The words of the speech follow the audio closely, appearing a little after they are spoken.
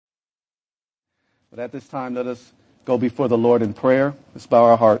But at this time, let us go before the Lord in prayer. Let's bow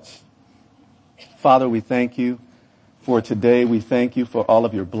our hearts. Father, we thank you for today. We thank you for all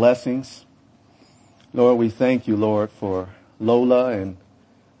of your blessings. Lord, we thank you, Lord, for Lola and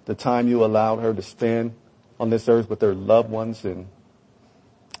the time you allowed her to spend on this earth with her loved ones and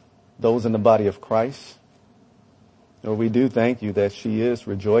those in the body of Christ. Lord, we do thank you that she is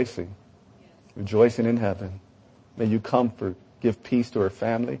rejoicing in heaven. May you comfort, give peace to her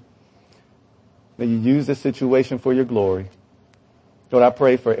family. May you use this situation for your glory. Lord, I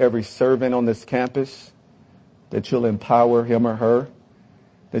pray for every servant on this campus that you'll empower him or her,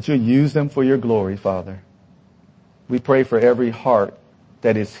 that you'll use them for your glory, Father. We pray for every heart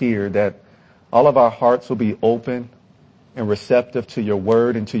that is here, that all of our hearts will be open and receptive to your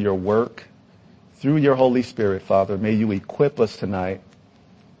word and to your work. Through your Holy Spirit, Father, may you equip us tonight.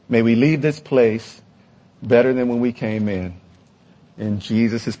 May we leave this place better than when we came in. In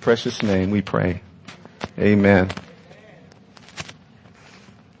Jesus' precious name we pray. Amen.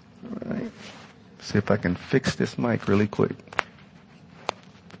 All right. See if I can fix this mic really quick.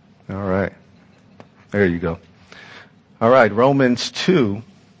 All right. There you go. All right. Romans 2.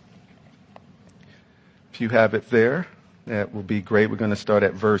 If you have it there, that will be great. We're going to start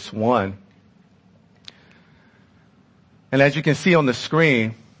at verse 1. And as you can see on the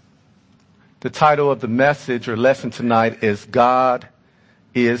screen, the title of the message or lesson tonight is God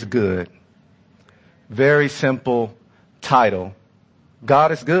is Good. Very simple title.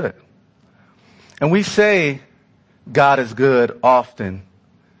 God is good. And we say God is good often.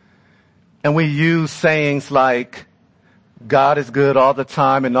 And we use sayings like God is good all the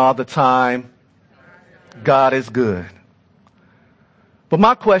time and all the time God is good. But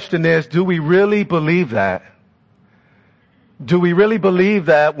my question is, do we really believe that? Do we really believe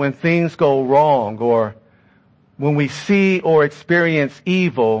that when things go wrong or when we see or experience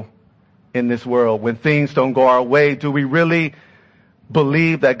evil in this world, when things don't go our way, do we really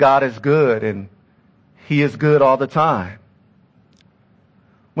believe that God is good and He is good all the time?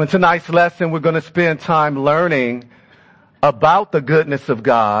 When tonight's lesson, we're going to spend time learning about the goodness of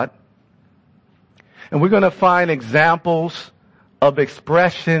God, and we're going to find examples of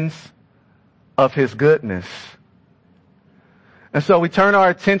expressions of His goodness. And so we turn our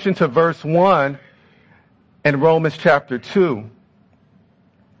attention to verse 1 in Romans chapter 2.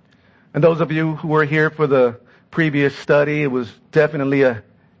 And those of you who were here for the previous study, it was definitely a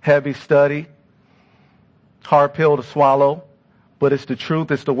heavy study, hard pill to swallow, but it's the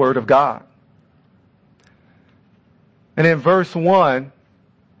truth, it's the Word of God. And in verse 1,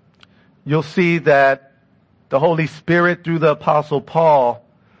 you'll see that the Holy Spirit, through the Apostle Paul,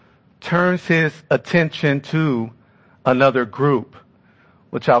 turns his attention to another group,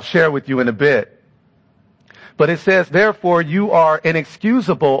 which I'll share with you in a bit. But it says, therefore you are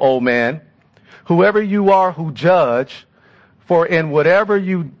inexcusable, O man, whoever you are who judge, for in whatever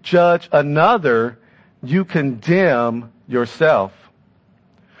you judge another, you condemn yourself.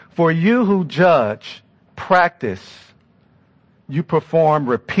 For you who judge, practice, you perform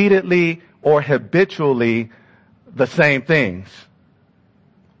repeatedly or habitually the same things.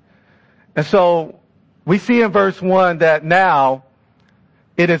 And so we see in verse 1 that now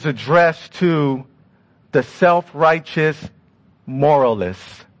it is addressed to the self-righteous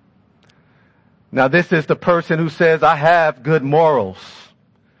moralist. Now this is the person who says, I have good morals.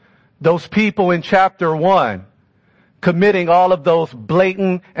 Those people in chapter 1 committing all of those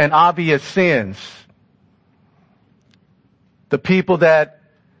blatant and obvious sins. The people that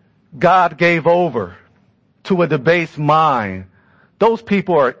God gave over to a debased mind. Those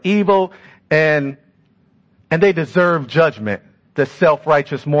people are evil and they deserve judgment, the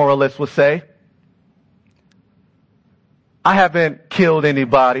self-righteous moralist would say. I haven't killed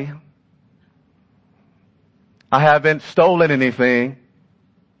anybody. I haven't stolen anything.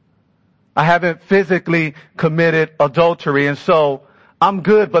 I haven't physically committed adultery, and so I'm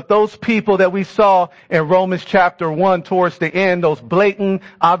good. But those people that we saw in Romans chapter 1 towards the end, those blatant,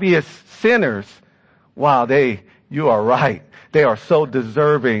 obvious sinners, wow, you are right. They are so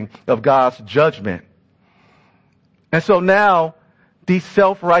deserving of God's judgment. And so now these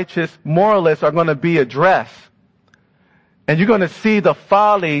self-righteous moralists are going to be addressed. And you're going to see the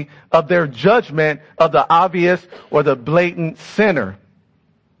folly of their judgment of the obvious or the blatant sinner,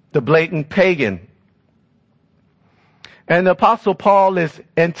 the blatant pagan. And the Apostle Paul is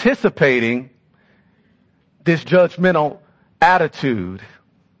anticipating this judgmental attitude.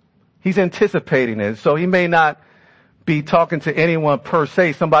 He's anticipating it. So he may not be talking to anyone per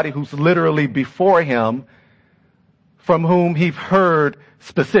se, somebody who's literally before him, from whom he's heard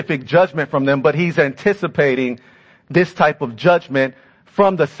specific judgment from them, but he's anticipating this type of judgment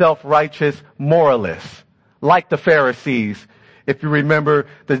from the self-righteous moralists, like the Pharisees, if you remember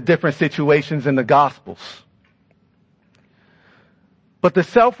the different situations in the Gospels. But the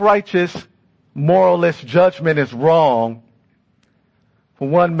self-righteous moralist judgment is wrong for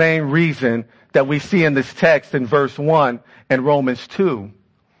one main reason that we see in this text in verse 1 and Romans 2.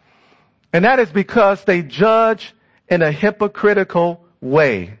 And that is because they judge in a hypocritical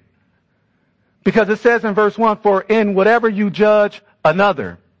way. Because it says in verse 1, for in whatever you judge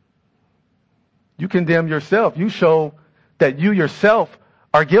another, you condemn yourself. You show that you yourself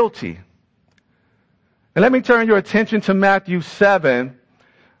are guilty. And let me turn your attention to Matthew 7,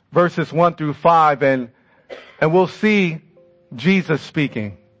 verses 1 through 5, and we'll see Jesus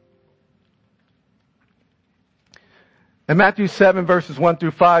speaking. In Matthew 7, verses 1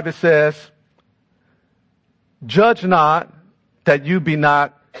 through 5, it says, judge not that you be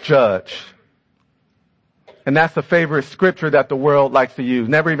not judged. And that's a favorite scripture that the world likes to use.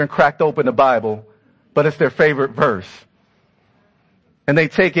 Never even cracked open the Bible, but it's their favorite verse. And they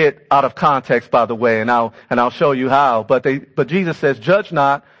take it out of context, by the way, and I'll show you how. But Jesus says, judge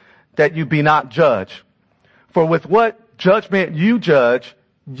not that you be not judged. For with what judgment you judge,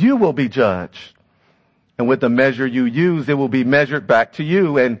 you will be judged. And with the measure you use, it will be measured back to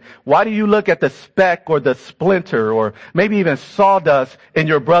you. And why do you look at the speck or the splinter or maybe even sawdust in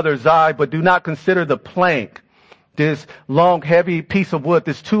your brother's eye, but do not consider the plank, this long, heavy piece of wood,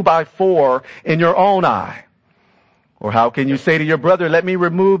 this 2x4 in your own eye? Or how can you say to your brother, let me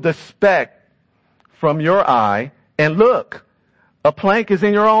remove the speck from your eye, and look, a plank is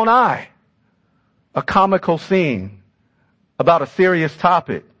in your own eye? A comical scene about a serious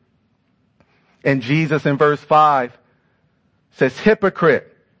topic. And Jesus in verse 5 says,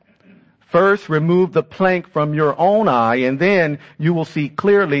 hypocrite, first remove the plank from your own eye, and then you will see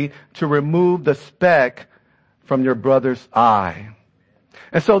clearly to remove the speck from your brother's eye.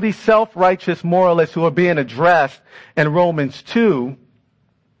 And so these self-righteous moralists who are being addressed in Romans 2,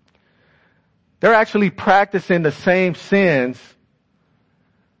 they're actually practicing the same sins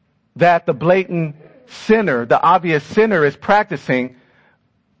that the blatant sinner, the obvious sinner, is practicing,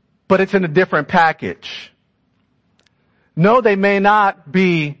 but it's in a different package. No, they may not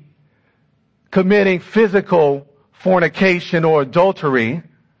be committing physical fornication or adultery,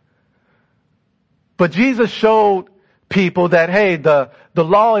 but Jesus showed people that, hey, the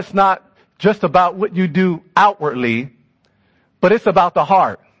law is not just about what you do outwardly, but it's about the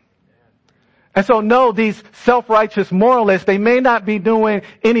heart. And so no, these self-righteous moralists, they may not be doing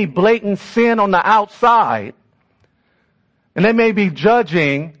any blatant sin on the outside, and they may be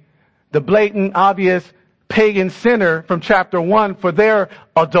judging the blatant, obvious pagan sinner from chapter 1 for their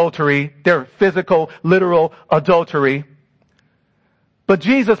adultery, their physical, literal adultery. But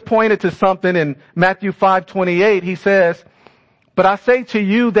Jesus pointed to something in Matthew 5:28. He says, but I say to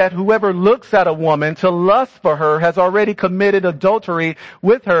you that whoever looks at a woman to lust for her has already committed adultery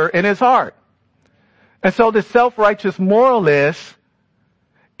with her in his heart. And so the self-righteous moralists,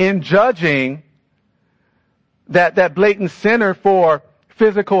 in judging that blatant sinner for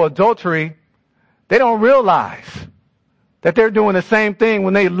physical adultery, they don't realize that they're doing the same thing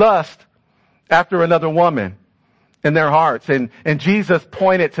when they lust after another woman in their hearts. And Jesus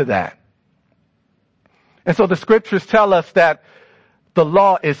pointed to that. And so the scriptures tell us that the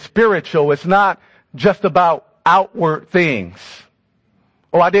law is spiritual. It's not just about outward things.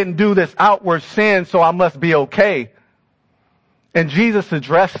 Oh, I didn't do this outward sin, so I must be okay. And Jesus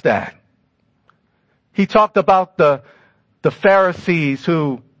addressed that. He talked about the Pharisees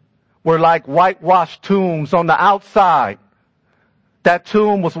who were like whitewashed tombs on the outside. That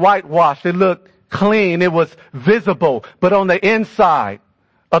tomb was whitewashed. It looked clean. It was visible. But on the inside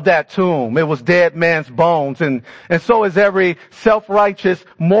of that tomb, it was dead man's bones. And so is every self-righteous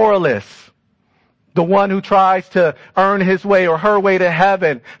moralist. The one who tries to earn his way or her way to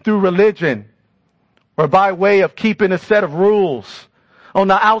heaven through religion or by way of keeping a set of rules. On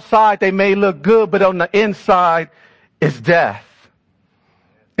the outside, they may look good, but on the inside is death.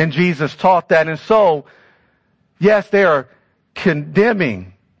 And Jesus taught that. And so, yes, they are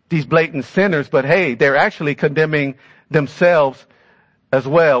condemning these blatant sinners, but hey, they're actually condemning themselves as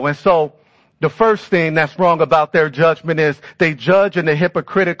well. And so, the first thing that's wrong about their judgment is they judge in a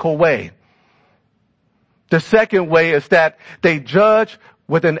hypocritical way. The second way is that they judge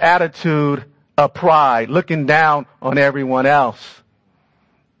with an attitude of pride, looking down on everyone else.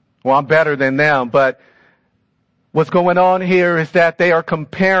 Well, I'm better than them, but what's going on here is that they are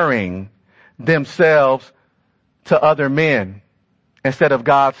comparing themselves to other men instead of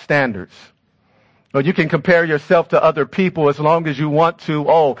God's standards. Well, you can compare yourself to other people as long as you want to.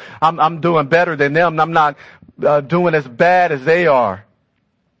 Oh, I'm doing better than them. I'm not doing as bad as they are.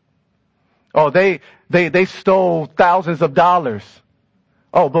 Oh, they stole thousands of dollars.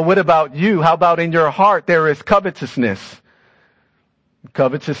 Oh, but what about you? How about in your heart there is covetousness?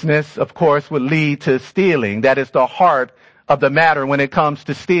 Covetousness, of course, would lead to stealing. That is the heart of the matter when it comes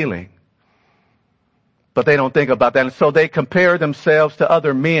to stealing. But they don't think about that. And so they compare themselves to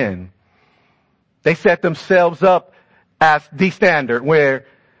other men. They set themselves up as the standard where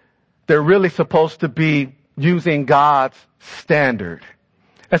they're really supposed to be using God's standard.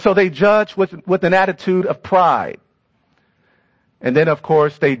 And so they judge with an attitude of pride. And then, of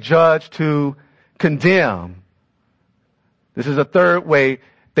course, they judge to condemn. This is a third way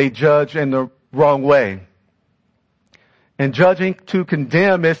they judge in the wrong way. And judging to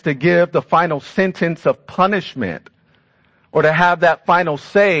condemn is to give the final sentence of punishment or to have that final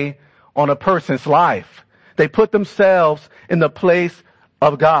say on a person's life. They put themselves in the place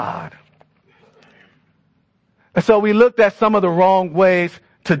of God. And so we looked at some of the wrong ways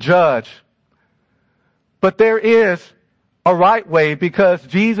to judge. But there is a right way, because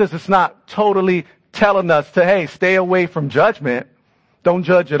Jesus is not totally telling us to, hey, stay away from judgment. Don't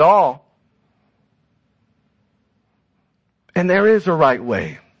judge at all. And there is a right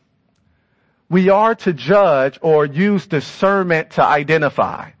way. We are to judge or use discernment to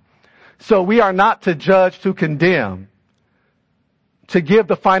identify. So we are not to judge to condemn, to give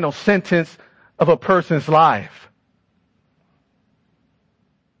the final sentence of a person's life.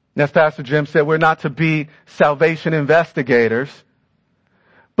 As Pastor Jim said, we're not to be salvation investigators,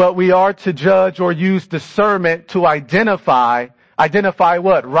 but we are to judge or use discernment to identify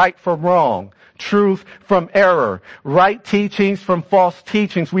what? Right from wrong, truth from error, right teachings from false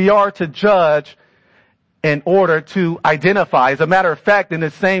teachings. We are to judge in order to identify. As a matter of fact, in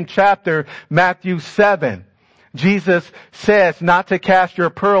the same chapter, Matthew 7, Jesus says not to cast your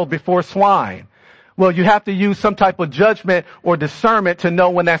pearl before swine. Well, you have to use some type of judgment or discernment to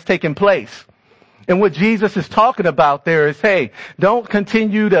know when that's taking place. And what Jesus is talking about there is, hey, don't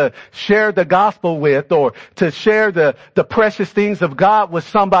continue to share the gospel with or to share the precious things of God with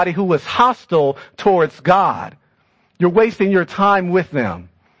somebody who is hostile towards God. You're wasting your time with them.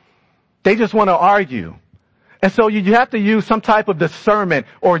 They just want to argue. And so you have to use some type of discernment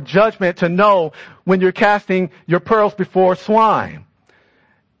or judgment to know when you're casting your pearls before swine.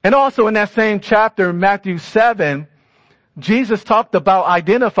 And also in that same chapter, Matthew 7, Jesus talked about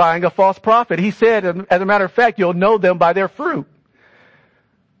identifying a false prophet. He said, as a matter of fact, you'll know them by their fruit.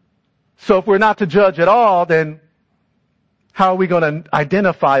 So if we're not to judge at all, then how are we going to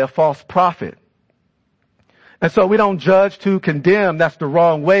identify a false prophet? And so we don't judge to condemn. That's the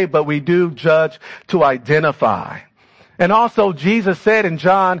wrong way, but we do judge to identify. And also Jesus said in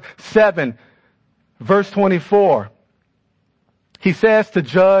John 7, verse 24, he says to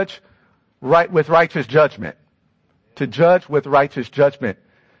judge with righteous judgment. To judge with righteous judgment.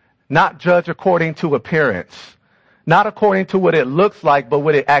 Not judge according to appearance. Not according to what it looks like, but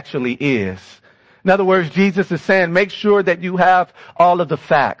what it actually is. In other words, Jesus is saying, make sure that you have all of the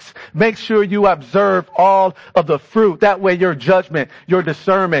facts. Make sure you observe all of the fruit. That way your judgment, your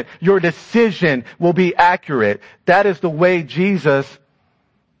discernment, your decision will be accurate. That is the way Jesus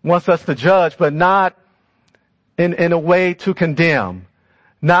wants us to judge, but not in a way to condemn.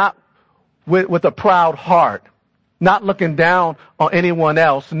 Not with a proud heart. Not looking down on anyone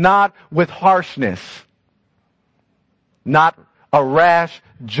else. Not with harshness. Not a rash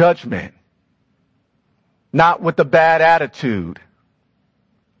judgment. Not with a bad attitude.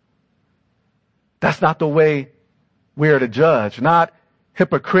 That's not the way we're to judge. Not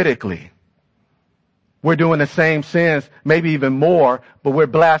hypocritically. We're doing the same sins, maybe even more, but we're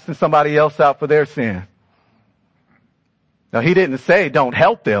blasting somebody else out for their sin. Now, he didn't say don't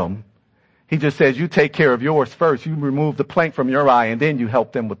help them. He just says you take care of yours first. You remove the plank from your eye and then you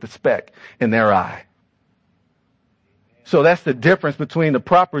help them with the speck in their eye. So that's the difference between the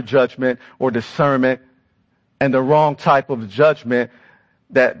proper judgment or discernment and the wrong type of judgment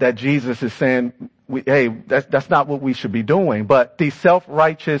that Jesus is saying, that's not what we should be doing. But the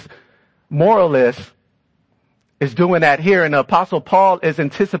self-righteous moralist is doing that here. And the Apostle Paul is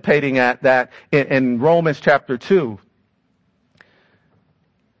anticipating that in Romans chapter 2.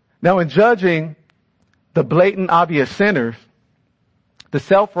 Now, in judging the blatant, obvious sinners, the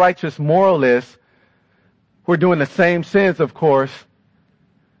self-righteous moralists who are doing the same sins, of course,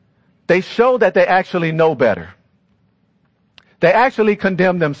 they show that they actually know better. They actually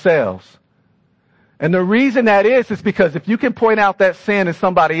condemn themselves. And the reason that is because if you can point out that sin in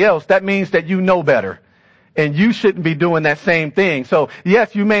somebody else, that means that you know better. And you shouldn't be doing that same thing. So,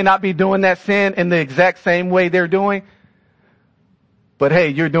 yes, you may not be doing that sin in the exact same way they're doing, but hey,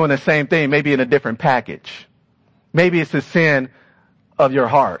 you're doing the same thing, maybe in a different package. Maybe it's the sin of your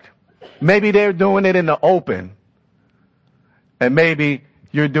heart. Maybe they're doing it in the open, and maybe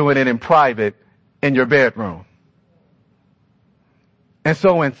you're doing it in private in your bedroom. And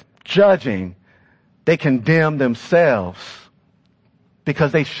so in judging, they condemn themselves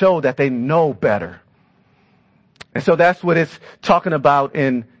because they show that they know better. And so that's what it's talking about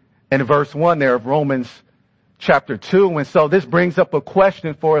in verse 1 there of Romans chapter 2. And so this brings up a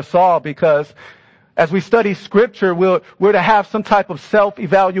question for us all, because as we study scripture, we're to have some type of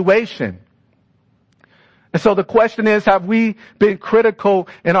self-evaluation. And so the question is, have we been critical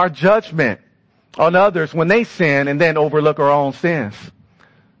in our judgment on others when they sin and then overlook our own sins?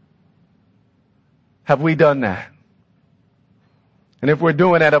 Have we done that? And if we're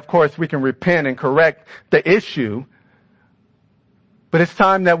doing that, of course, we can repent and correct the issue. But it's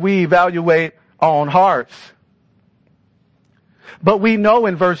time that we evaluate our own hearts. But we know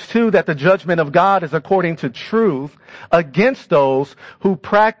in verse 2 that the judgment of God is according to truth against those who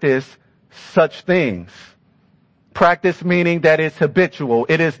practice such things. Practice meaning that it's habitual.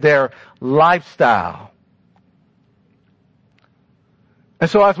 It is their lifestyle. And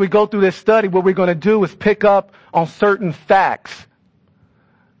so as we go through this study, what we're going to do is pick up on certain facts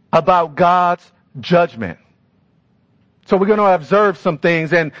about God's judgment. So we're going to observe some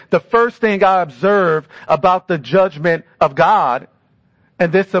things. And the first thing I observe about the judgment of God,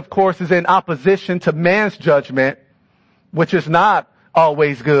 and this of course is in opposition to man's judgment, which is not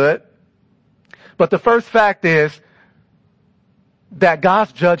always good. But the first fact is that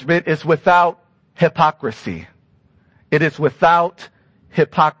God's judgment is without hypocrisy. It is without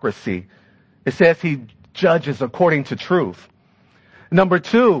hypocrisy. It says he judges according to truth. Number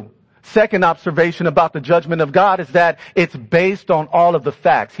two, second observation about the judgment of God is that it's based on all of the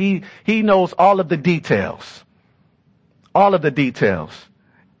facts. He knows all of the details. All of the details.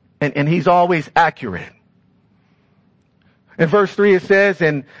 And he's always accurate. In verse 3 it says,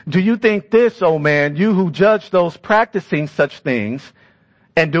 "And do you think this, O man, you who judge those practicing such things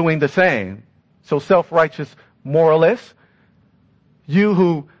and doing the same?" So self-righteous moralists, you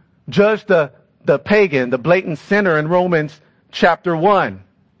who judge the pagan, the blatant sinner in Romans chapter 1,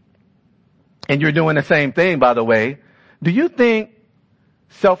 and you're doing the same thing, by the way, do you think,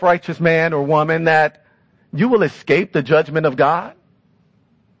 self-righteous man or woman, that you will escape the judgment of God?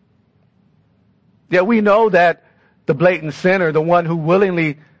 Yeah, we know that the blatant sinner, the one who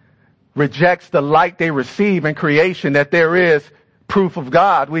willingly rejects the light they receive in creation, that there is proof of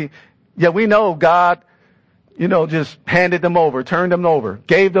God. We know God, just handed them over, turned them over,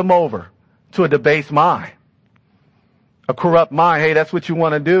 gave them over to a debased mind, a corrupt mind. Hey, that's what you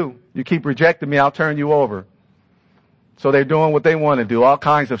want to do. You keep rejecting me, I'll turn you over. So they're doing what they want to do, all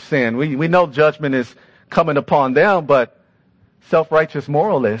kinds of sin. We know judgment is coming upon them, but self-righteous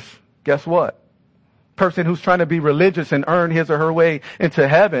moralists, guess what? Person who's trying to be religious and earn his or her way into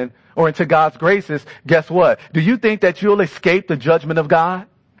heaven or into God's graces, guess what? Do you think that you'll escape the judgment of God?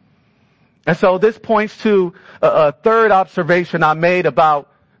 And so this points to a third observation I made about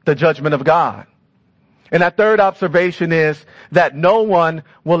the judgment of God. And that third observation is that no one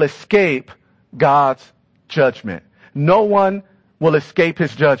will escape God's judgment. No one will escape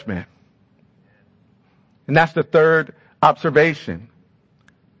his judgment. And that's the third observation.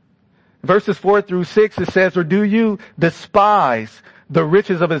 Verses 4 through 6, it says, "Or do you despise the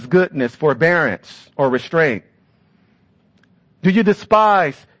riches of his goodness, forbearance, or restraint? Do you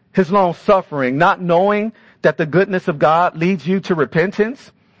despise his long suffering, not knowing that the goodness of God leads you to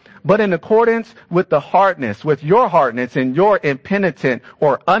repentance? But in accordance with your hardness and your impenitent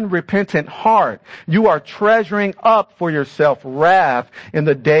or unrepentant heart, you are treasuring up for yourself wrath in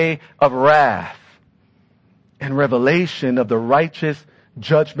the day of wrath and revelation of the righteous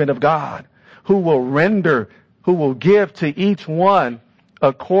judgment of God, who will give to each one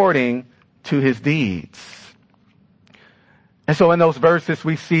according to his deeds." And so in those verses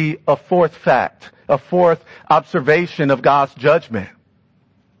we see a fourth fact, a fourth observation of God's judgment.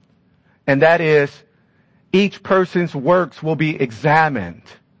 And that is, each person's works will be examined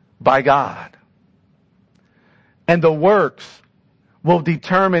by God. And the works will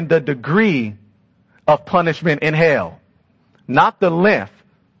determine the degree of punishment in hell. Not the length.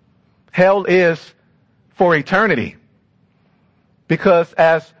 Hell is for eternity. Because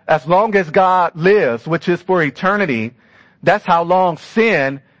as long as God lives, which is for eternity, that's how long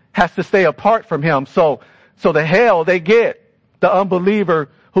sin has to stay apart from him. So the hell they get, the unbeliever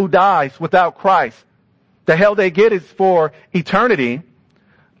who dies without Christ, the hell they get is for eternity,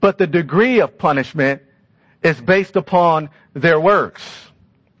 but the degree of punishment is based upon their works.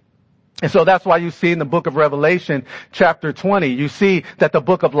 And so that's why you see in the book of Revelation, chapter 20, you see that the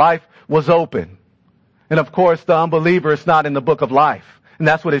book of life was open. And of course, the unbeliever is not in the book of life. And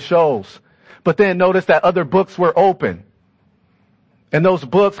that's what it shows. But then notice that other books were open. And those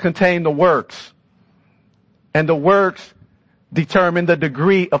books contain the works. And the works determine the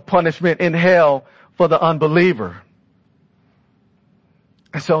degree of punishment in hell for the unbeliever.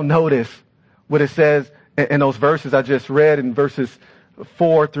 And so notice what it says in those verses I just read in verses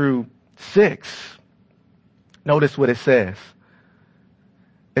 4 through 6. Notice what it says.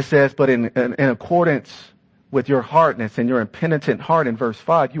 It says, but in accordance with your hardness and your impenitent heart in verse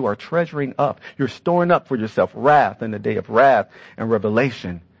 5, you are treasuring up, you're storing up for yourself wrath in the day of wrath and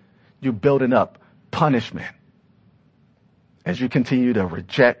revelation. You're building up punishment as you continue to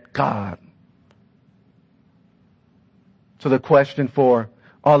reject God. So the question for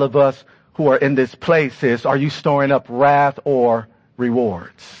all of us who are in this place is, are you storing up wrath or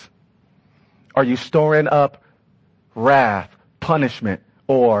rewards? Are you storing up wrath, punishment,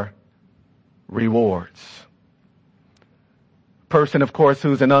 or rewards? Person, of course,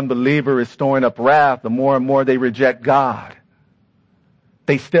 who's an unbeliever is storing up wrath. The more and more they reject God,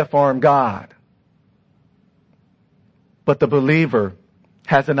 they stiff-arm God. But the believer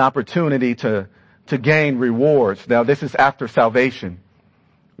has an opportunity to gain rewards. Now, this is after salvation.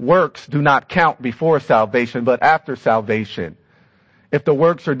 Works do not count before salvation, but after salvation. If the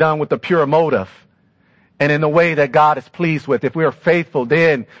works are done with a pure motive and in a way that God is pleased with, if we are faithful,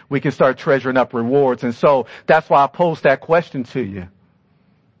 then we can start treasuring up rewards. And so that's why I posed that question to you.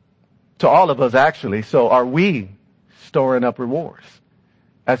 To all of us, actually. So are we storing up rewards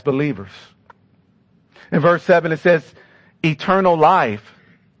as believers? In verse 7, it says, eternal life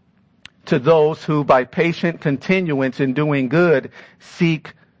to those who by patient continuance in doing good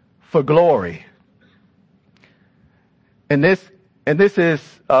seek for glory. And this is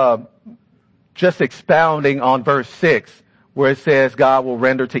just expounding on verse 6, where it says God will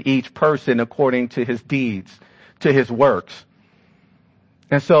render to each person according to his deeds, to his works.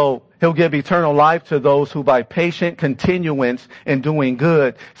 And so he'll give eternal life to those who by patient continuance in doing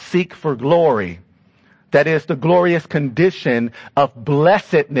good seek for glory. That is the glorious condition of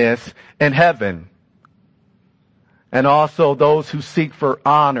blessedness in heaven. And also those who seek for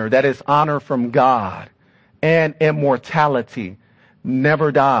honor, that is honor from God, and immortality,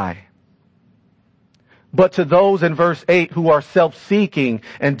 never die. But to those in verse 8 who are self-seeking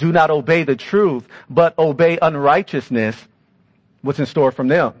and do not obey the truth, but obey unrighteousness, what's in store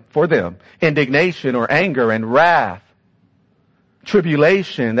for them? Indignation or anger and wrath,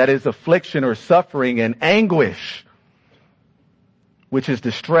 tribulation, that is affliction or suffering, and anguish, which is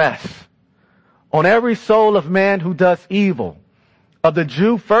distress, on every soul of man who does evil, of the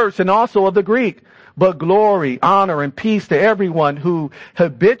Jew first and also of the Greek. But glory, honor, and peace to everyone who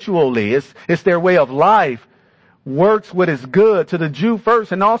habitually, it's their way of life, works what is good, to the Jew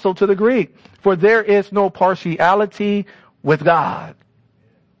first and also to the Greek. For there is no partiality with God.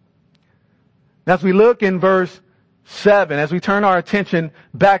 As we look in verse 7, as we turn our attention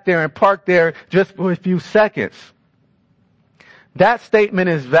back there and park there just for a few seconds, that statement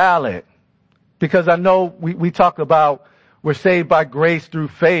is valid because I know we talk about we're saved by grace through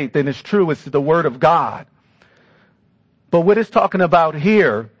faith, and it's true, it's the Word of God. But what it's talking about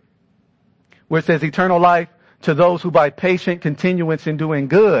here, where it says eternal life to those who by patient continuance in doing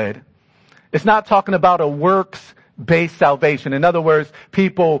good, it's not talking about a works-based salvation. In other words,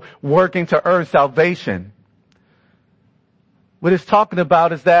 people working to earn salvation. What it's talking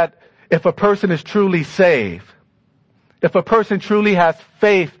about is that if a person is truly saved, if a person truly has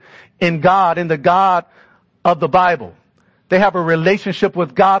faith in God, in the God of the Bible, they have a relationship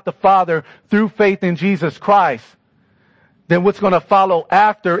with God the Father through faith in Jesus Christ, then what's going to follow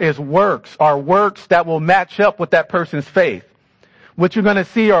after is works, are works that will match up with that person's faith. What you're going to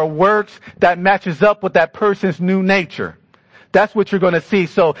see are works that matches up with that person's new nature. That's what you're going to see.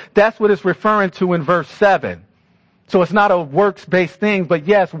 So that's what it's referring to in verse 7. So it's not a works-based thing, but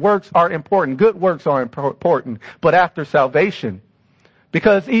yes, works are important. Good works are important, but after salvation.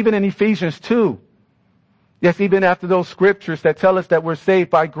 Because even in Ephesians 2, yes, even after those scriptures that tell us that we're saved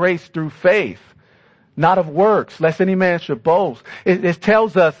by grace through faith, not of works, lest any man should boast. It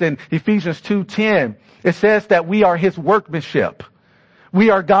tells us in Ephesians 2:10, it says that we are his workmanship. We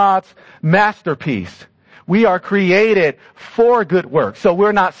are God's masterpiece. We are created for good works. So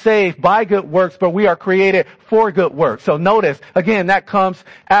we're not saved by good works, but we are created for good works. So notice, again, that comes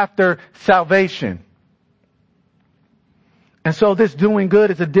after salvation. And so this doing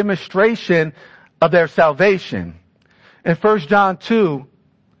good is a demonstration of their salvation. In 1 John 2,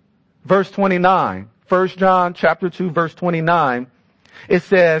 verse 29, 1 John chapter 2, verse 29, it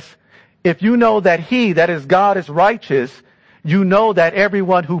says, if you know that he, that is God, is righteous, you know that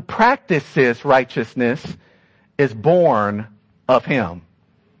everyone who practices righteousness is born of him.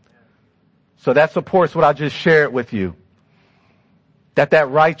 So that supports what I just shared with you. That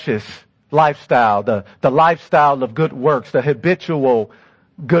righteous lifestyle, the lifestyle of good works, the habitual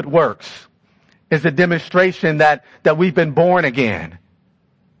good works, is a demonstration that we've been born again.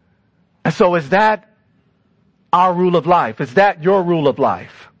 And so is that our rule of life? Is that your rule of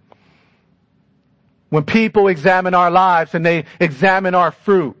life? When people examine our lives and they examine our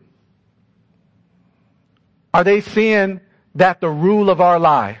fruit, are they seeing that the rule of our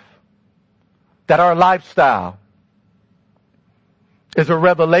life, that our lifestyle is a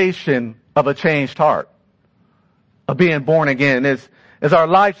revelation of a changed heart, of being born again? Is our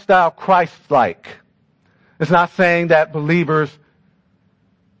lifestyle Christ-like? It's not saying that believers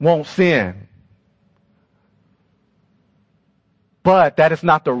won't sin, but that is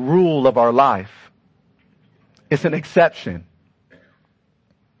not the rule of our life. It's an exception.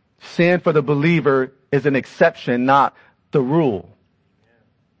 Sin for the believer is an exception, not the rule.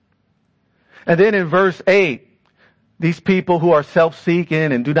 And then in verse 8, these people who are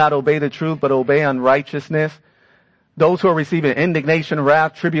self-seeking and do not obey the truth but obey unrighteousness, those who are receiving indignation,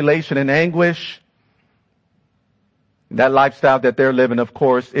 wrath, tribulation, and anguish, that lifestyle that they're living, of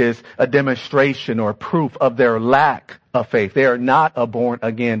course, is a demonstration or proof of their lack of faith. They are not a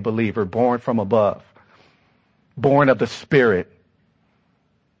born-again believer, born from above, born of the Spirit.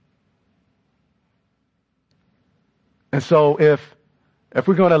 And so if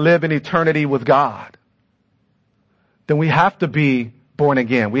we're going to live in eternity with God, then we have to be born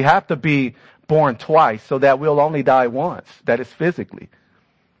again. We have to be born twice so that we'll only die once. That is physically.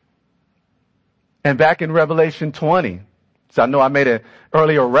 And back in Revelation 20, so I know I made an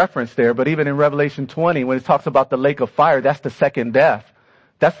earlier reference there, but even in Revelation 20, when it talks about the lake of fire, that's the second death.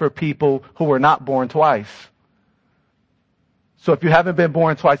 That's for people who were not born twice. So if you haven't been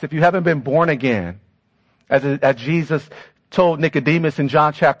born twice, if you haven't been born again, as Jesus told Nicodemus in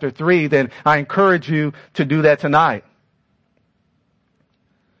John chapter 3, then I encourage you to do that tonight.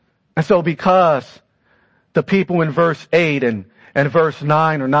 And so because the people in verse 8 and verse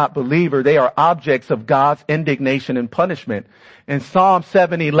 9 are not believers, they are objects of God's indignation and punishment. In Psalm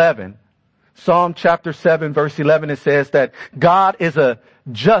chapter 7, verse 11, it says that God is a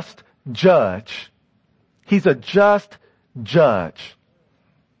just judge. He's a just judge.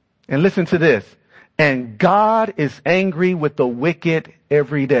 And listen to this. And God is angry with the wicked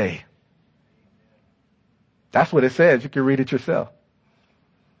every day. That's what it says. You can read it yourself.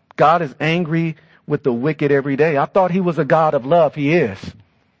 God is angry with the wicked every day. I thought he was a God of love. He is.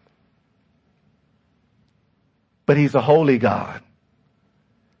 But he's a holy God.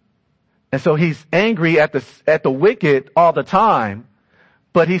 And so he's angry at the wicked all the time,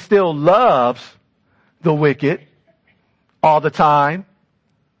 but he still loves the wicked all the time.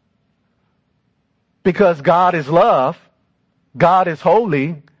 Because God is love, God is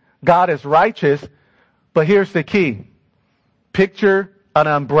holy, God is righteous. But here's the key. Picture an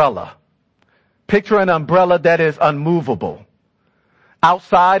umbrella. Picture an umbrella that is unmovable.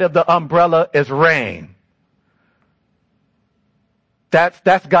 Outside of the umbrella is rain.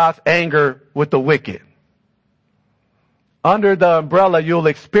 That's God's anger with the wicked. Under the umbrella, you'll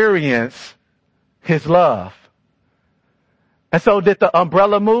experience his love. And so did the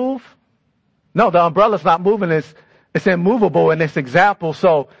umbrella move? No, the umbrella's not moving. It's immovable in this example.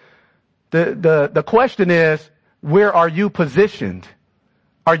 So the question is, where are you positioned?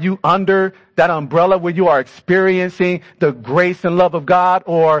 Are you under that umbrella where you are experiencing the grace and love of God,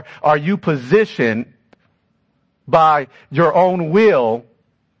 or are you positioned by your own will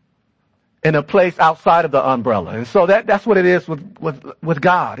in a place outside of the umbrella? And so that's what it is with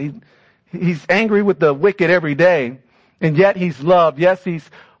God. He's angry with the wicked every day, and yet he's loved. Yes, he's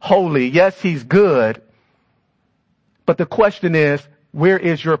holy. Yes, he's good. But the question is, where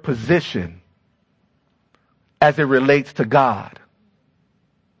is your position as it relates to God?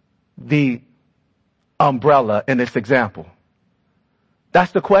 The umbrella in this example.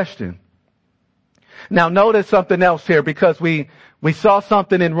 That's the question. Now notice something else here, because we saw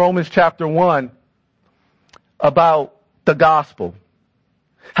something in Romans chapter 1 about the gospel.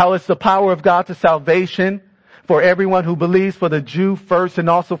 How it's the power of God to salvation for everyone who believes, for the Jew first and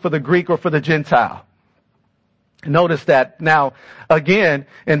also for the Greek or for the Gentile. Notice that. Now, again,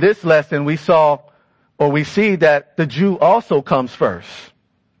 in this lesson we see that the Jew also comes first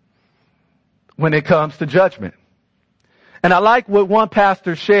when it comes to judgment. And I like what one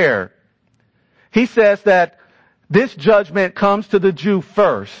pastor shared. He says that this judgment comes to the Jew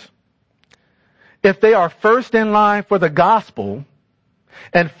first if they are first in line for the gospel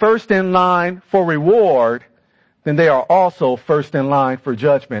and first in line for reward. Then they are also first in line for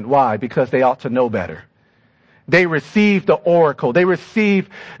judgment. Why? Because they ought to know better. they receive the oracle. They receive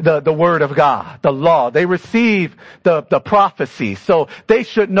the word of God, the law. They receive the prophecy. So they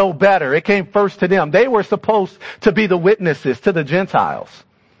should know better. It came first to them. They were supposed to be the witnesses to the Gentiles.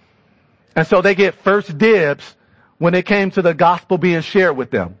 And so they get first dibs when it came to the gospel being shared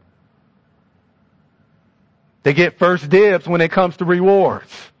with them. They get first dibs when it comes to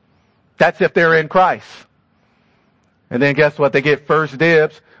rewards. That's if they're in Christ. And then guess what? They get first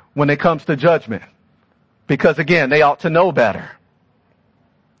dibs when it comes to judgment. Because again, they ought to know better.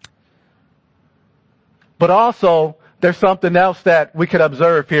 But also, there's something else that we could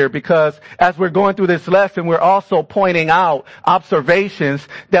observe here, because as we're going through this lesson, we're also pointing out observations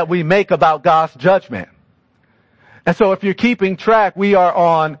that we make about God's judgment. And so if you're keeping track, we are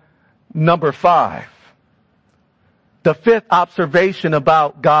on number 5. The 5th observation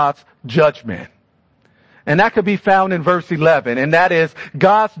about God's judgment. And that could be found in verse 11. And that is,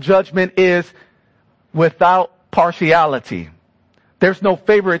 God's judgment is without partiality. There's no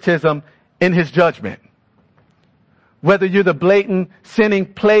favoritism in his judgment. Whether you're the blatant sinning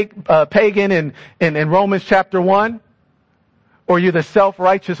pagan in Romans chapter 1, or you're the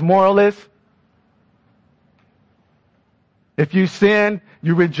self-righteous moralist, if you sin,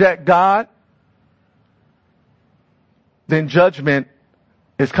 you reject God, then judgment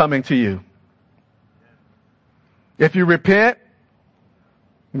is coming to you. If you repent,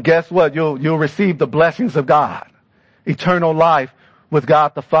 guess what? You'll receive the blessings of God. Eternal life with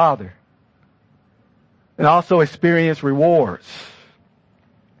God the Father. And also experience rewards.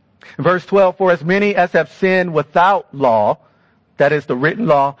 In verse 12, for as many as have sinned without law, that is the written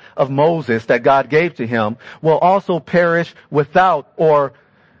law of Moses that God gave to him, will also perish without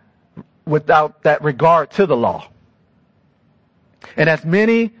that regard to the law. And as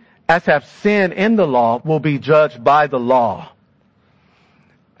many as have sinned in the law will be judged by the law.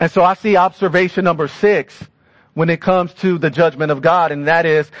 And so I see observation number 6 when it comes to the judgment of God, and that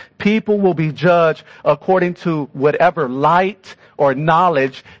is people will be judged according to whatever light or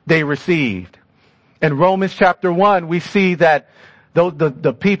knowledge they received. In Romans chapter 1, we see that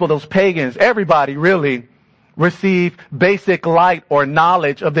the people, those pagans, everybody really received basic light or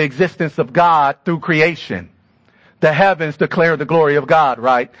knowledge of the existence of God through creation. The heavens declare the glory of God,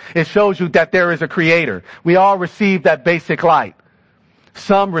 right? It shows you that there is a creator. We all receive that basic light.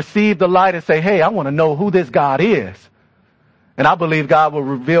 Some receive the light and say, hey, I want to know who this God is. And I believe God will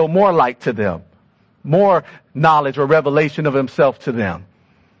reveal more light to them, more knowledge or revelation of himself to them,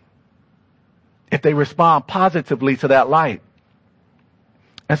 if they respond positively to that light.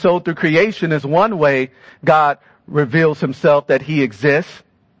 And so through creation is one way God reveals himself that he exists.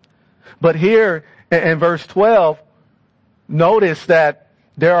 But here in verse 12, notice that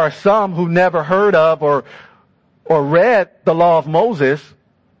there are some who never heard of or read the law of Moses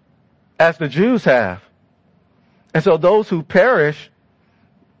as the Jews have. And so those who perish,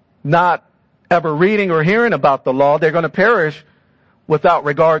 not ever reading or hearing about the law, they're going to perish without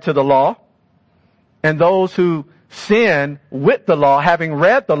regard to the law. And those who sin with the law, having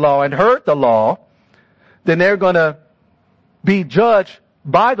read the law and heard the law, then they're going to be judged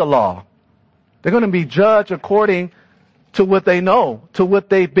by the law. They're going to be judged according to what they know, to what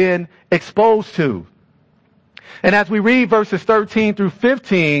they've been exposed to. And as we read verses 13 through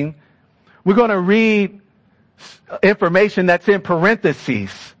 15, we're going to read information that's in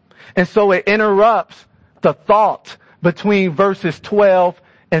parentheses. And so it interrupts the thought between verses 12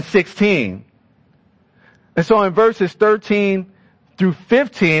 and 16. And so in verses 13 through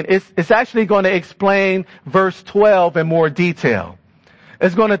 15, it's actually going to explain verse 12 in more detail.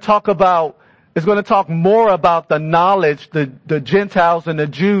 It's going to talk more about the knowledge the Gentiles and the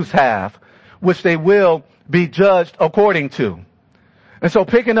Jews have, which they will be judged according to. And so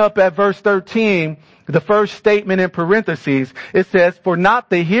picking up at verse 13, the first statement in parentheses, it says, for not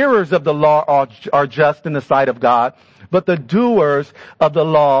the hearers of the law are just in the sight of God, but the doers of the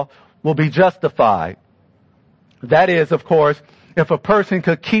law will be justified. That is, of course, if a person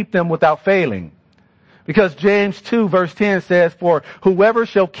could keep them without failing. Because James 2 verse 10 says, for whoever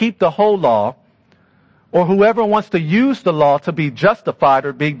shall keep the whole law, or whoever wants to use the law to be justified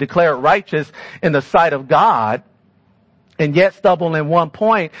or be declared righteous in the sight of God, and yet stumble in one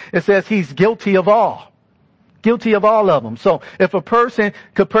point, it says he's guilty of all. Guilty of all of them. So if a person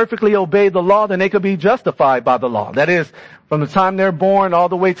could perfectly obey the law, then they could be justified by the law. That is, from the time they're born all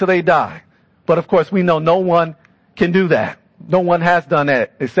the way till they die. But of course, we know no one can do that. No one has done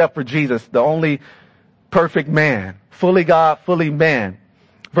that except for Jesus, the only perfect man, fully God, fully man.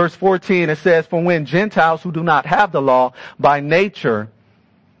 Verse 14, it says, for when Gentiles who do not have the law by nature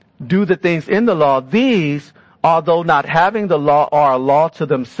do the things in the law, these, although not having the law, are a law to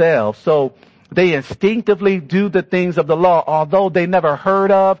themselves. So They instinctively do the things of the law, although they never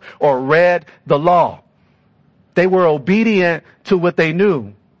heard of or read the law. They were obedient to what they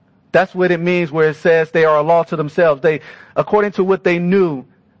knew. That's what it means where it says they are a law to themselves. According to what they knew,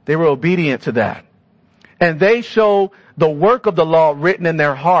 they were obedient to that. And they show the work of the law written in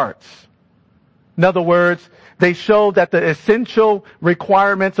their hearts. In other words, they show that the essential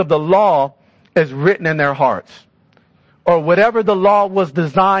requirements of the law is written in their hearts. Or whatever the law was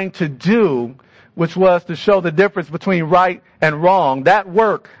designed to do, which was to show the difference between right and wrong, that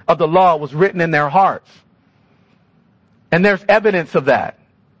work of the law was written in their hearts. And there's evidence of that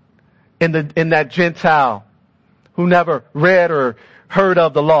in that Gentile who never read or heard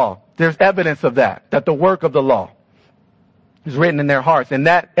of the law. There's evidence of that the work of the law is written in their hearts. And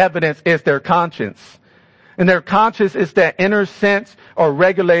that evidence is their conscience. And their conscience is that inner sense or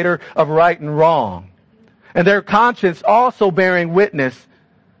regulator of right and wrong. And their conscience also bearing witness.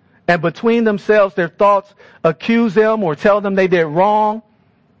 And between themselves, their thoughts accuse them or tell them they did wrong,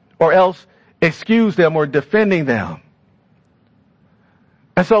 or else excuse them or defending them.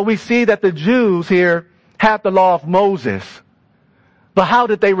 And so we see that the Jews here had the law of Moses. But how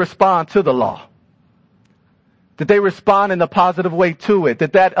did they respond to the law? Did they respond in a positive way to it?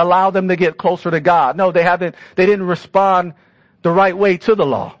 Did that allow them to get closer to God? No, they didn't respond the right way to the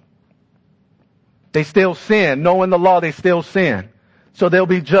law. They still sin. Knowing the law, they still sin. So they'll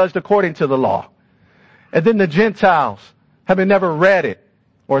be judged according to the law. And then the Gentiles, having never read it,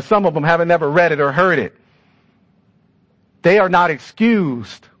 or some of them having never read it or heard it, they are not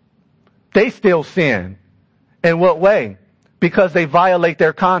excused. They still sin. In what way? Because they violate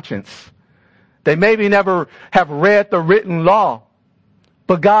their conscience. They maybe never have read the written law,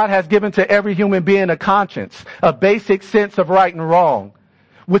 but God has given to every human being a conscience, a basic sense of right and wrong,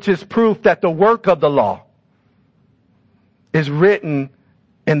 which is proof that the work of the law is written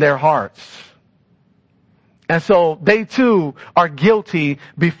in their hearts. And so they too are guilty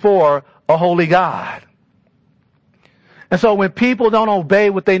before a holy God. And so when people don't obey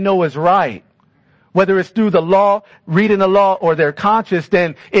what they know is right, whether it's through the law, reading the law, or their conscience,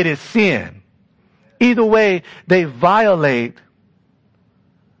 then it is sin. Either way, they violate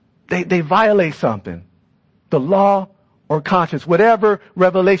something. The law or conscience. Whatever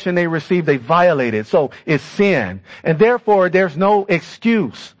revelation they receive, they violate it. So it's sin. And therefore, there's no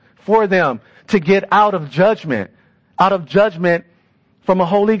excuse for them to get out of judgment from a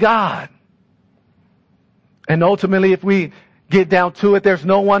holy God. And ultimately, if we get down to it, there's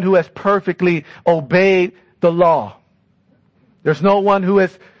no one who has perfectly obeyed the law. There's no one who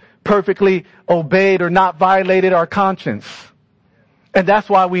has perfectly obeyed or not violated our conscience. And that's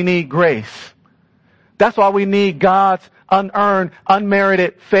why we need grace. That's why we need God's unearned,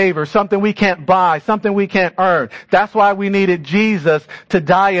 unmerited favor, something we can't buy, something we can't earn. That's why we needed Jesus to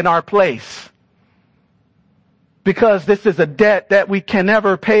die in our place. Because this is a debt that we can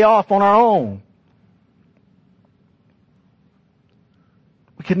never pay off on our own.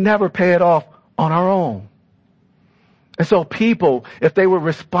 We can never pay it off on our own. And so people, if they would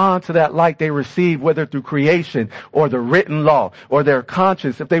respond to that light they receive, whether through creation or the written law or their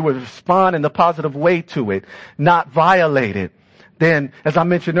conscience, if they would respond in the positive way to it, not violate it, then, as I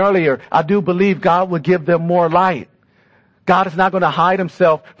mentioned earlier, I do believe God would give them more light. God is not going to hide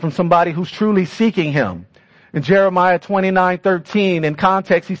himself from somebody who's truly seeking him. In Jeremiah 29:13, in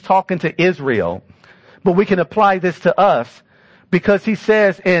context, he's talking to Israel. But we can apply this to us. Because he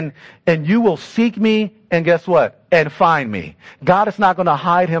says, and you will seek me, and guess what? And find me. God is not going to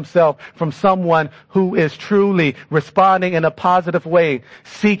hide himself from someone who is truly responding in a positive way,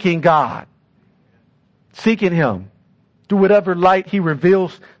 seeking God. Seeking him through whatever light he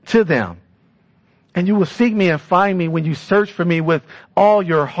reveals to them. And you will seek me and find me when you search for me with all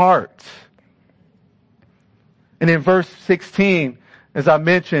your heart. And in verse 16, as I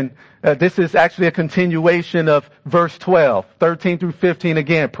mentioned, this is actually a continuation of verse 12, 13 through 15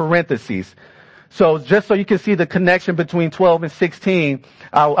 again, parentheses. So just so you can see the connection between 12 and 16,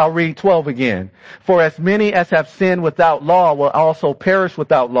 I'll read 12 again. For as many as have sinned without law will also perish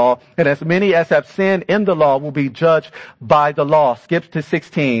without law, and as many as have sinned in the law will be judged by the law. Skips to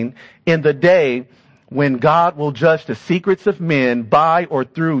 16. In the day when God will judge the secrets of men by or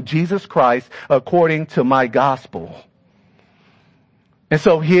through Jesus Christ according to my gospel. And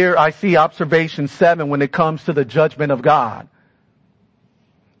so here I see observation 7 when it comes to the judgment of God.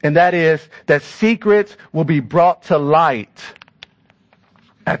 And that is that secrets will be brought to light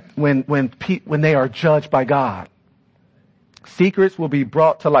when they are judged by God. Secrets will be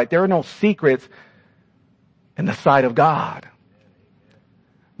brought to light. There are no secrets in the sight of God.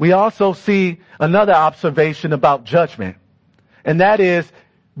 We also see another observation about judgment. And that is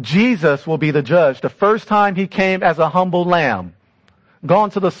Jesus will be the judge. The first time he came as a humble lamb, gone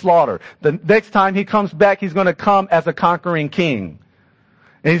to the slaughter. The next time he comes back, he's going to come as a conquering king.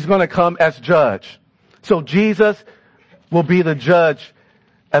 And he's going to come as judge. So Jesus will be the judge,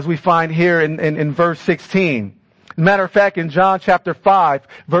 as we find here in verse 16. Matter of fact, in John chapter 5,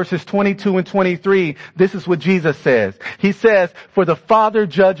 verses 22 and 23, this is what Jesus says. He says, "For the Father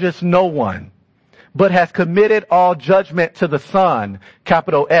judges no one, but has committed all judgment to the Son,"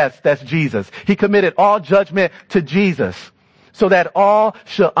 capital S, that's Jesus. He committed all judgment to Jesus, so that all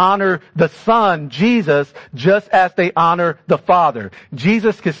shall honor the Son, Jesus, just as they honor the Father.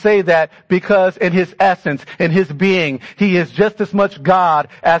 Jesus could say that because in his essence, in his being, he is just as much God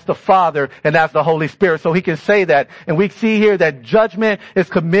as the Father and as the Holy Spirit. So he can say that. And we see here that judgment is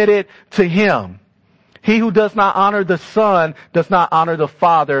committed to him. He who does not honor the Son does not honor the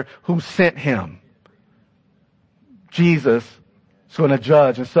Father who sent him. Jesus is going to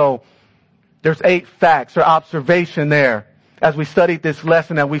judge. And so there's 8 facts or observation there as we studied this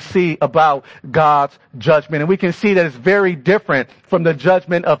lesson that we see about God's judgment. And we can see that it's very different from the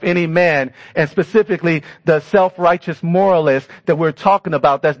judgment of any man, and specifically the self-righteous moralist that we're talking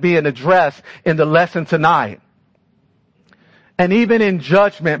about that's being addressed in the lesson tonight. And even in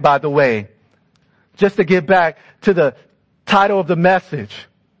judgment, by the way, just to get back to the title of the message,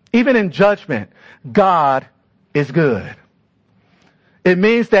 even in judgment, God is good. It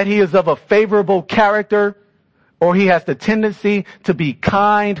means that he is of a favorable character, or he has the tendency to be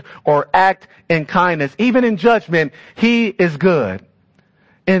kind or act in kindness. Even in judgment, he is good.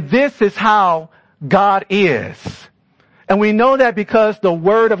 And this is how God is. And we know that because the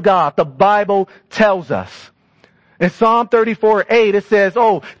Word of God, the Bible, tells us. In Psalm 34:8, it says,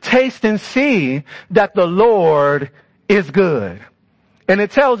 "Oh, taste and see that the Lord is good." And it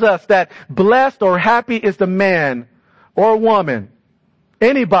tells us that blessed or happy is the man or woman,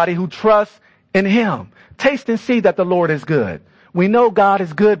 anybody who trusts in him. Taste and see that the Lord is good. We know God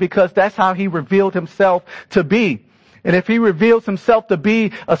is good because that's how he revealed himself to be. And if he reveals himself to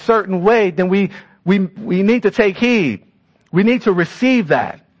be a certain way, then we need to take heed. We need to receive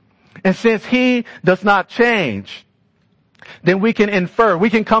that. And since he does not change, then we can infer, we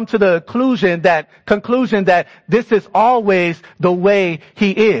can come to the conclusion that this is always the way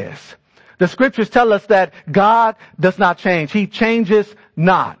he is. The scriptures tell us that God does not change. He changes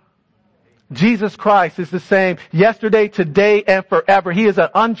not. Jesus Christ is the same yesterday, today, and forever. He is an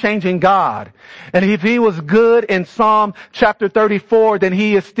unchanging God. And if he was good in Psalm chapter 34, then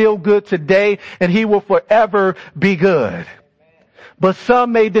he is still good today, and he will forever be good. But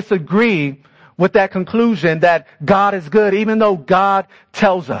some may disagree with that conclusion that God is good, even though God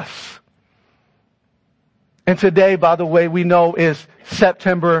tells us. And today, by the way, we know is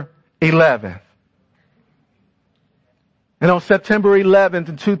September 11th. And on September 11th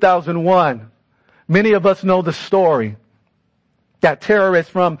in 2001, many of us know the story that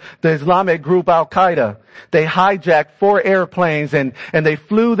terrorists from the Islamic group Al-Qaeda, they hijacked 4 airplanes and they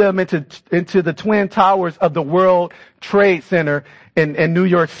flew them into the Twin Towers of the World Trade Center in New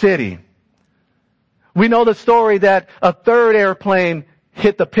York City. We know the story that a 3rd airplane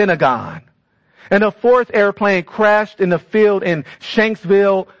hit the Pentagon, and a 4th airplane crashed in the field in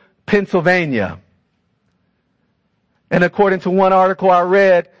Shanksville, Pennsylvania. And according to one article I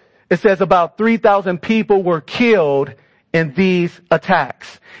read, it says about 3,000 people were killed in these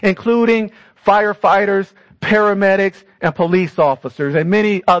attacks, including firefighters, paramedics, and police officers, and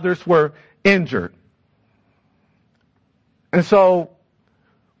many others were injured. And so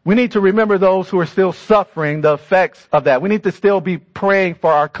we need to remember those who are still suffering the effects of that. We need to still be praying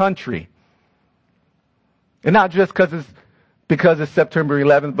for our country. And not just because it's September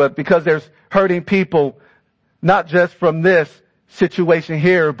 11th, but because there's hurting people, not just from this situation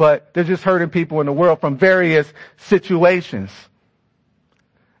here, but they're just hurting people in the world from various situations.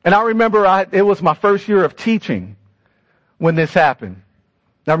 And I remember it was my first year of teaching when this happened.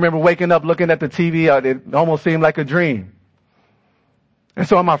 I remember waking up, looking at the TV, it almost seemed like a dream. And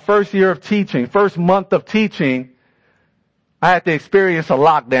so in my first year of teaching, first month of teaching, I had to experience a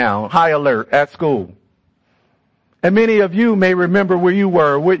lockdown, high alert at school. And many of you may remember where you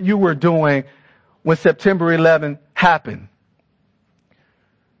were, what you were doing when September 11th happened.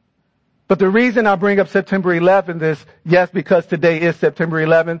 But the reason I bring up September 11th is, yes, because today is September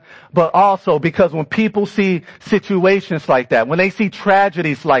 11th, but also because when people see situations like that, when they see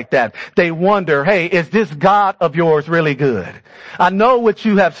tragedies like that, they wonder, hey, is this God of yours really good? I know what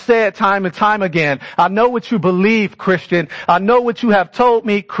you have said time and time again. I know what you believe, Christian. I know what you have told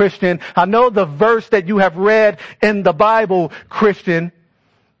me, Christian. I know the verse that you have read in the Bible, Christian.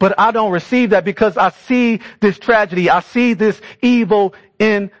 But I don't receive that because I see this tragedy. I see this evil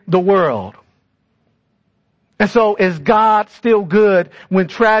in the world. And so is God still good when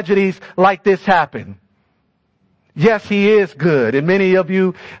tragedies like this happen? Yes, He is good. And many of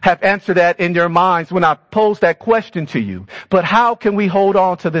you have answered that in your minds when I posed that question to you. But how can we hold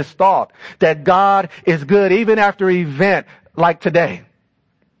on to this thought that God is good even after an event like today?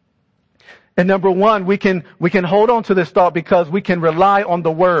 And number one, we can hold on to this thought because we can rely on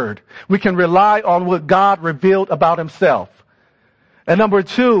the Word. We can rely on what God revealed about Himself. And number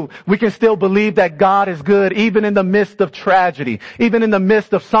two, we can still believe that God is good even in the midst of tragedy, even in the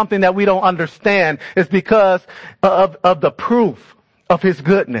midst of something that we don't understand. It's because of the proof of His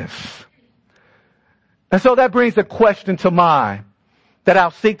goodness. And so that brings a question to mind that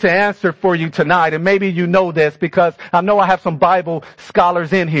I'll seek to answer for you tonight. And maybe you know this because I know I have some Bible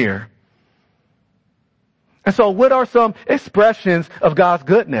scholars in here. And so what are some expressions of God's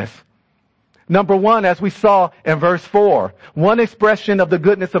goodness? Number one, as we saw in verse 4, one expression of the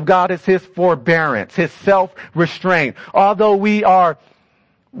goodness of God is His forbearance, His self-restraint. Although we are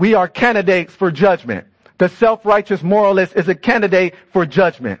candidates for judgment, the self-righteous moralist is a candidate for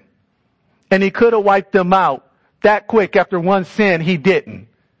judgment. And He could have wiped them out that quick after one sin. He didn't.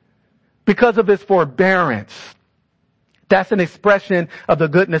 Because of His forbearance. That's an expression of the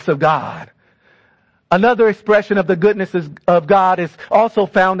goodness of God. Another expression of the goodness of God is also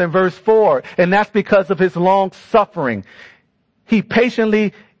found in verse 4, and that's because of His long suffering. He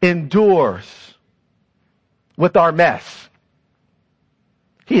patiently endures with our mess.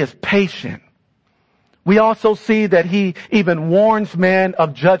 He is patient. We also see that He even warns man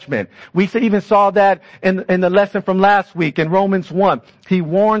of judgment. We even saw that in the lesson from last week in Romans 1. He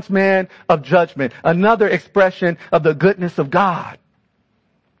warns man of judgment. Another expression of the goodness of God.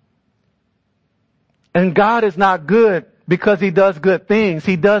 And God is not good because He does good things.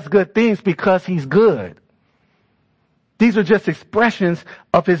 He does good things because He's good. These are just expressions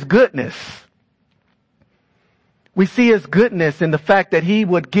of His goodness. We see His goodness in the fact that He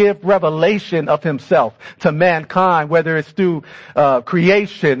would give revelation of Himself to mankind, whether it's through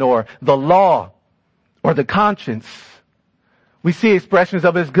creation or the law or the conscience. We see expressions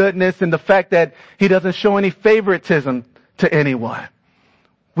of His goodness in the fact that He doesn't show any favoritism to anyone.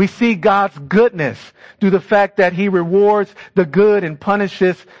 We see God's goodness through the fact that He rewards the good and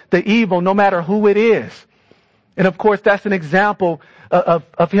punishes the evil, no matter who it is. And of course, that's an example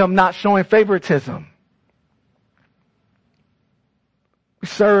of Him not showing favoritism. We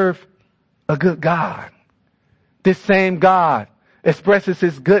serve a good God. This same God expresses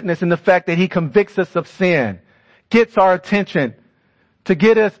His goodness in the fact that He convicts us of sin, gets our attention to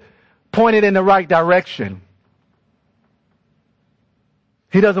get us pointed in the right direction.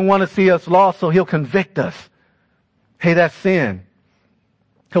 He doesn't want to see us lost, so He'll convict us. Hey, that's sin.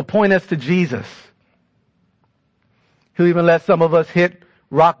 He'll point us to Jesus. He'll even let some of us hit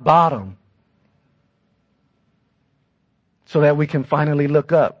rock bottom so that we can finally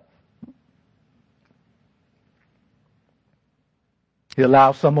look up. He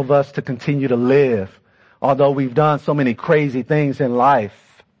allows some of us to continue to live, although we've done so many crazy things in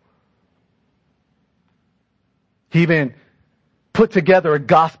life. He even put together a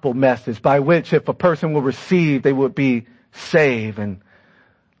gospel message by which if a person will receive, they would be saved. And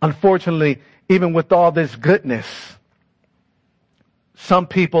unfortunately, even with all this goodness, some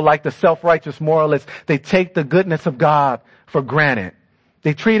people, like the self-righteous moralists, they take the goodness of God for granted.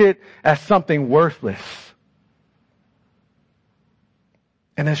 They treat it as something worthless.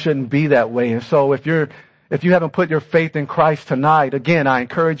 And it shouldn't be that way. And so if you haven't put your faith in Christ tonight, again, I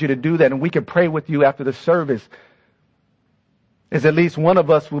encourage you to do that, and we can pray with you after the service. Is at least one of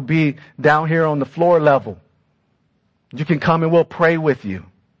us will be down here on the floor level. You can come and we'll pray with you.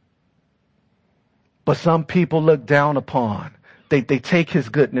 But some people look down upon. They take His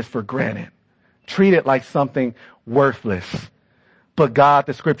goodness for granted. Treat it like something worthless. But God,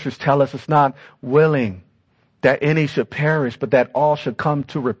 the scriptures tell us, is not willing that any should perish, but that all should come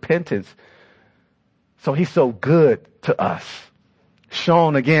to repentance. So He's so good to us.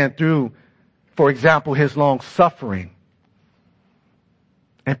 Shown again through, for example, His long suffering.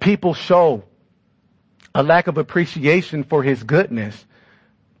 And people show a lack of appreciation for His goodness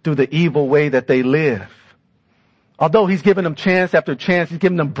through the evil way that they live. Although He's given them chance after chance, He's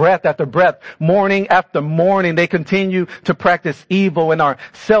given them breath after breath, morning after morning, they continue to practice evil and are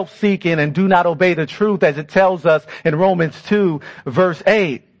self-seeking and do not obey the truth, as it tells us in Romans 2, verse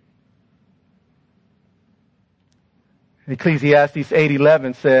 8. Ecclesiastes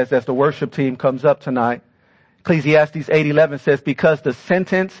 8:11 says, as the worship team comes up tonight, Ecclesiastes 8:11 says, because the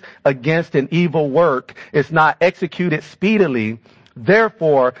sentence against an evil work is not executed speedily,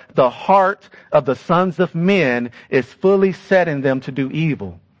 Therefore, the heart of the sons of men is fully set in them to do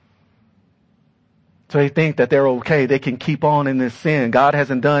evil. So they think that they're okay. They can keep on in this sin. God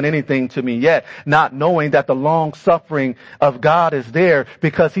hasn't done anything to me yet, not knowing that the long suffering of God is there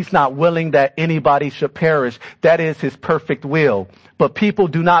because he's not willing that anybody should perish. That is his perfect will. But people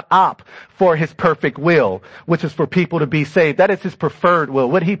do not opt for his perfect will, which is for people to be saved. That is his preferred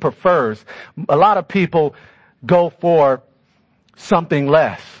will, what he prefers. A lot of people go for something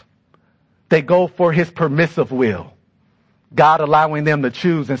less. They go for his permissive will. God allowing them to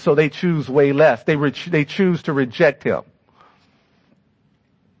choose, and so they choose way less. They choose to reject him.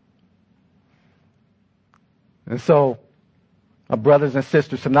 And so, my brothers and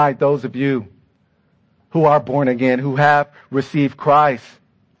sisters, tonight, those of you who are born again, who have received Christ,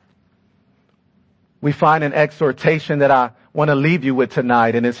 we find an exhortation that I want to leave you with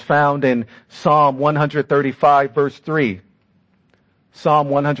tonight, and it's found in Psalm 135, verse 3. Psalm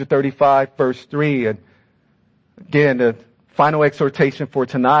 135, verse 3. And again, the final exhortation for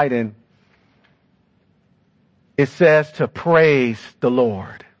tonight, and it says to praise the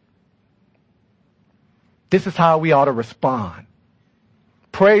Lord. This is how we ought to respond.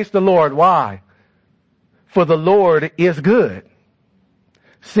 Praise the Lord. Why? For the Lord is good.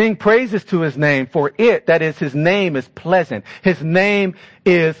 Sing praises to his name, for it, that is, his name is pleasant. His name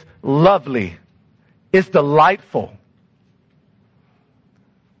is lovely. It's delightful.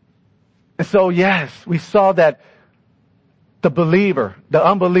 And so, yes, we saw that the believer, the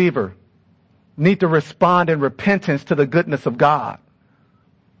unbeliever, need to respond in repentance to the goodness of God.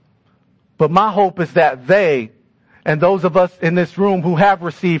 But my hope is that they, and those of us in this room who have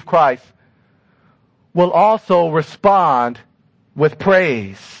received Christ, will also respond with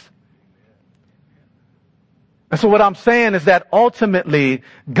praise. And so what I'm saying is that ultimately,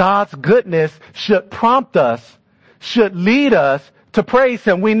 God's goodness should prompt us, should lead us to praise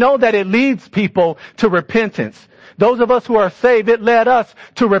him. We know that it leads people to repentance. Those of us who are saved, it led us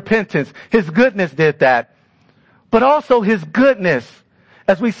to repentance. His goodness did that. But also his goodness,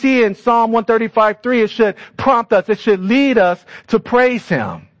 as we see in Psalm 135:3, it should prompt us, it should lead us to praise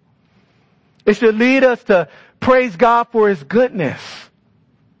him. It should lead us to praise God for his goodness.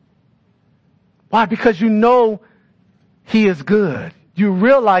 Why? Because you know he is good. You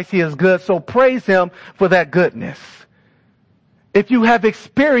realize he is good, so praise him for that goodness. If you have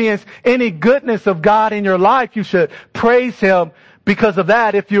experienced any goodness of God in your life, you should praise him because of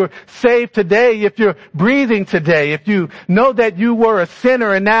that. If you're saved today, if you're breathing today, if you know that you were a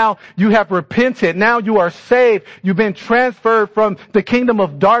sinner and now you have repented, now you are saved, you've been transferred from the kingdom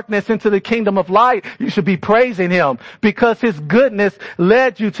of darkness into the kingdom of light, you should be praising him because his goodness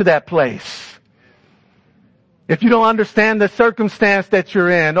led you to that place. If you don't understand the circumstance that you're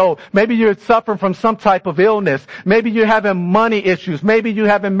in, maybe you're suffering from some type of illness. Maybe you're having money issues. Maybe you're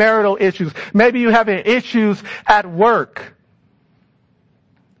having marital issues. Maybe you're having issues at work.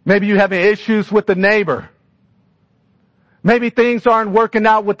 Maybe you're having issues with the neighbor. Maybe things aren't working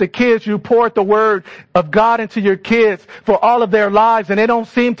out with the kids. You poured the word of God into your kids for all of their lives and they don't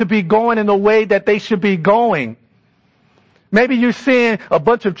seem to be going in the way that they should be going. Maybe you're seeing a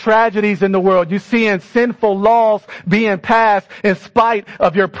bunch of tragedies in the world. You're seeing sinful laws being passed in spite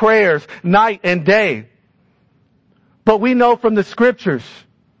of your prayers night and day. But we know from the scriptures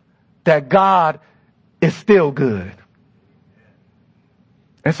that God is still good.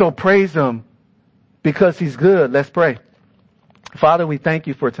 And so praise him because he's good. Let's pray. Father, we thank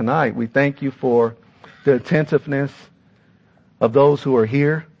you for tonight. We thank you for the attentiveness of those who are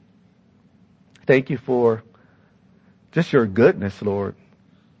here. Thank you for just your goodness, Lord.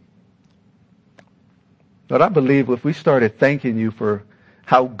 Lord, I believe if we started thanking you for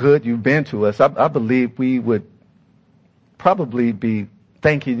how good you've been to us, I believe we would probably be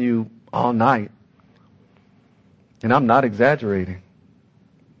thanking you all night. And I'm not exaggerating.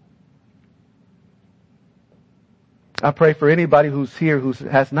 I pray for anybody who's here who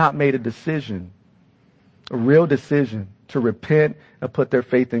has not made a decision, a real decision to repent and put their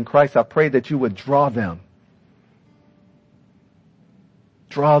faith in Christ. I pray that you would draw them.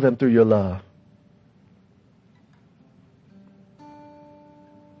 Draw them through your love.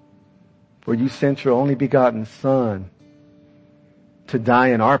 For you sent your only begotten Son to die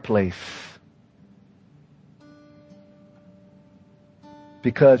in our place.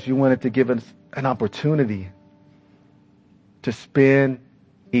 Because you wanted to give us an opportunity to spend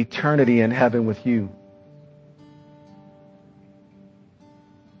eternity in heaven with you.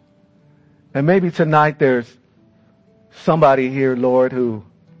 And maybe tonight there's somebody here, Lord, whose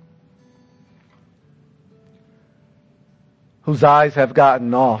eyes have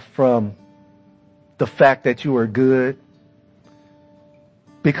gotten off from the fact that you are good,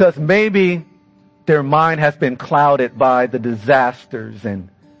 because maybe their mind has been clouded by the disasters and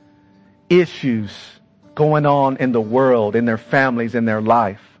issues going on in the world, in their families, in their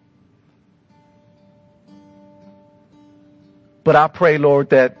life. But I pray, Lord,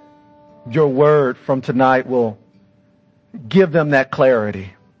 that your word from tonight will give them that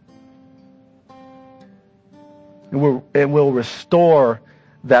clarity. It will restore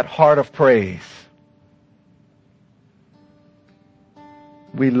that heart of praise.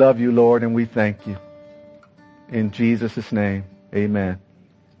 We love you, Lord, and we thank you. In Jesus' name, amen.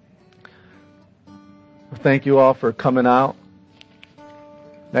 Thank you all for coming out.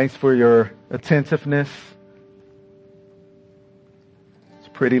 Thanks for your attentiveness. It's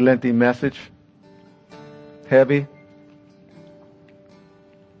a pretty lengthy message. Heavy.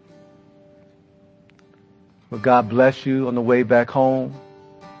 Well, God bless you on the way back home.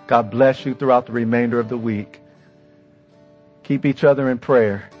 God bless you throughout the remainder of the week. Keep each other in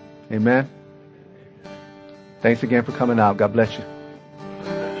prayer. Amen. Thanks again for coming out. God bless you.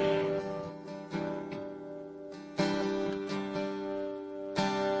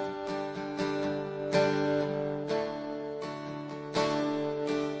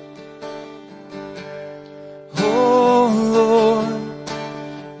 Oh Lord,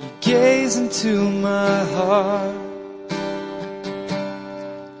 you gaze into my heart.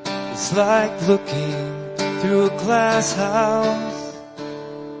 It's like looking through a glass house.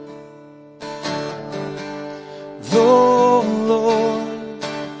 Oh Lord,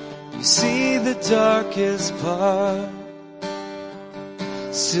 you see the darkest part.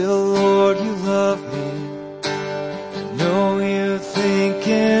 Still, Lord, you love me. I know you're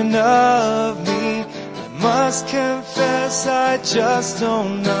thinking of me. I must confess I just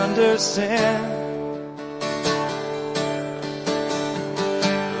don't understand.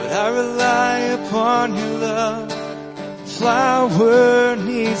 I rely upon your love. The flower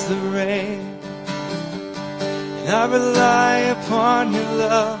needs the rain. And I rely upon your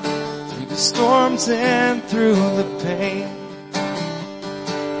love through the storms and through the pain.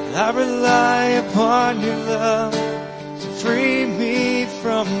 And I rely upon your love to free me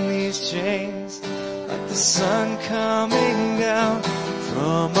from these chains. Like the sun coming down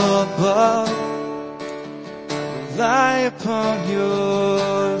from above. Rely upon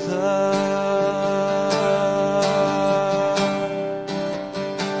your love.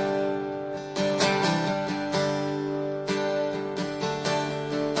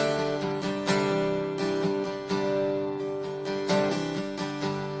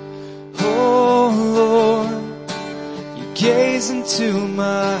 Oh Lord, you gaze into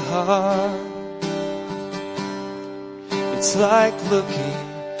my heart. It's like looking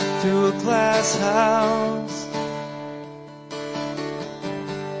through a glass house.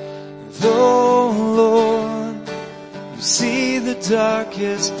 Oh Lord, you see the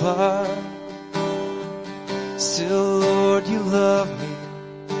darkest part. Still, Lord, you love me.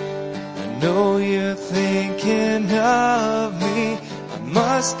 I know you're thinking of me. I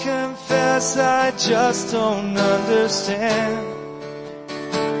must confess I just don't understand.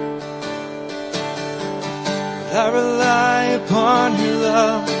 But I rely upon your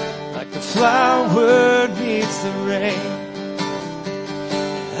love like the flower needs the rain.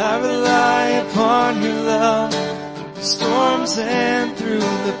 I rely upon your love through the storms and through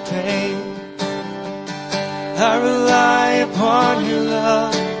the pain. I rely upon your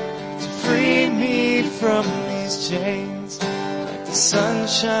love to free me from these chains. Like the sun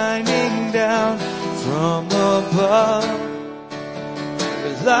shining down from above. I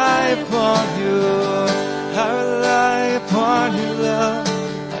rely upon your love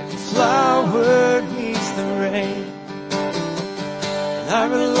like the flower needs the rain. I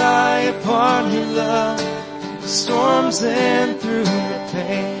rely upon your love through the storms and through the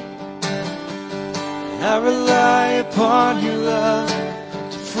pain. And I rely upon your love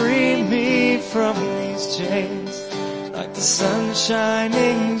to free me from these chains. Like the sun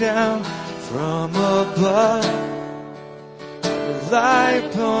shining down from above. I rely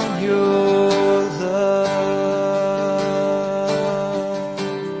upon your love.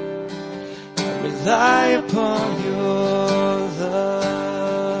 I rely upon your love.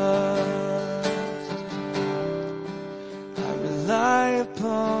 Rely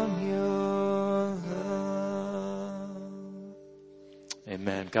upon your love.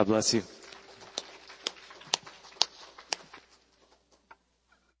 Amen. God bless you.